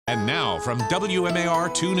Now from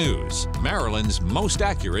WMAR-2 News, Maryland's most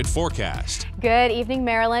accurate forecast. Good evening,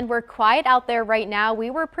 Maryland. We're quiet out there right now. We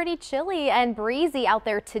were pretty chilly and breezy out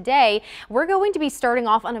there today. We're going to be starting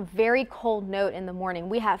off on a very cold note in the morning.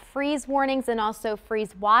 We have freeze warnings and also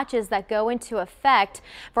freeze watches that go into effect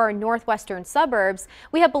for our northwestern suburbs.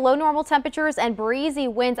 We have below normal temperatures and breezy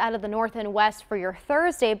winds out of the north and west for your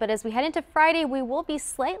Thursday, but as we head into Friday, we will be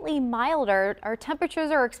slightly milder. Our temperatures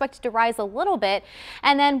are expected to rise a little bit,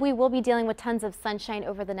 and then we will be dealing with tons of sunshine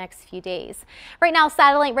over the next few days. Right now,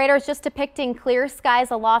 satellite radar is just depicting clear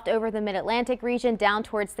skies aloft over the mid-Atlantic region down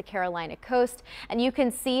towards the Carolina coast, and you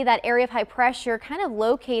can see that area of high pressure kind of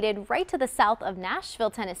located right to the south of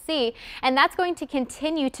Nashville, Tennessee, and that's going to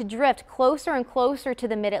continue to drift closer and closer to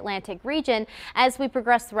the mid-Atlantic region as we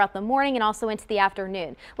progress throughout the morning and also into the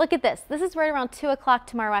afternoon. Look at this. This is right around 2 o'clock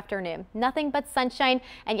tomorrow afternoon. Nothing but sunshine,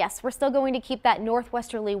 and yes, we're still going to keep that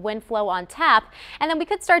northwesterly wind flow on tap, and then we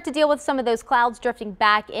could start to deal with some of those clouds drifting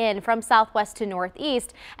back in from southwest to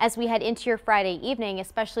northeast as we head into your Friday evening,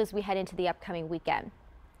 especially as we head into the upcoming weekend.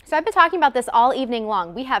 So I've been talking about this all evening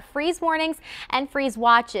long. We have freeze warnings and freeze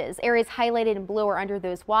watches. Areas highlighted in blue are under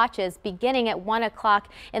those watches beginning at 1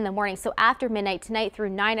 o'clock in the morning. So after midnight tonight through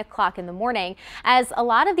 9 o'clock in the morning, as a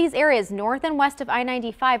lot of these areas north and west of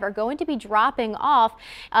I-95 are going to be dropping off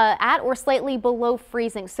at or slightly below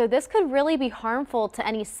freezing. So this could really be harmful to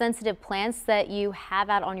any sensitive plants that you have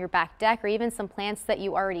out on your back deck, or even some plants that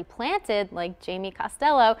you already planted like Jamie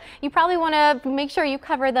Costello. You probably want to make sure you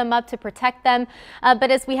cover them up to protect them. But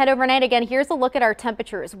as we head overnight again, here's a look at our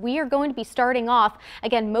temperatures. We are going to be starting off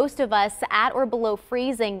again, most of us at or below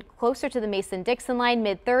freezing, closer to the Mason-Dixon line,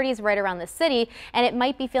 mid-30s right around the city, and it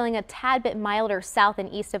might be feeling a tad bit milder south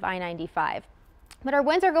and east of I-95. But our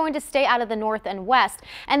winds are going to stay out of the north and west,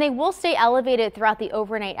 and they will stay elevated throughout the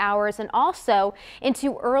overnight hours and also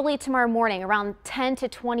into early tomorrow morning, around 10 to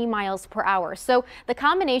 20 miles per hour. So the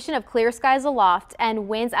combination of clear skies aloft and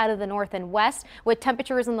winds out of the north and west with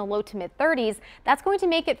temperatures in the low to mid 30s, that's going to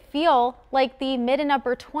make it feel like the mid and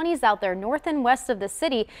upper 20s out there north and west of the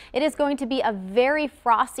city. It is going to be a very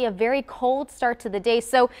frosty, a very cold start to the day.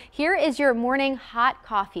 So here is your morning hot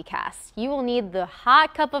coffee cast. You will need the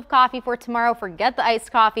hot cup of coffee for tomorrow. Forget the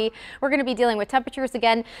iced coffee. We're going to be dealing with temperatures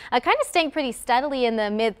again, kind of staying pretty steadily in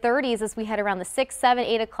the mid 30s as we head around the 6, 7,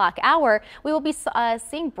 8 o'clock hour. We will be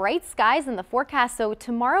seeing bright skies in the forecast. So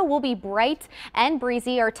tomorrow will be bright and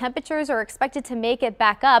breezy. Our temperatures are expected to make it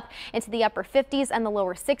back up into the upper 50s and the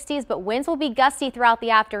lower 60s, but winds will be gusty throughout the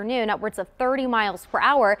afternoon, upwards of 30 miles per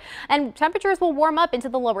hour, and temperatures will warm up into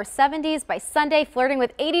the lower 70s by Sunday, flirting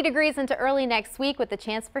with 80 degrees into early next week with the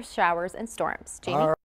chance for showers and storms. Jamie?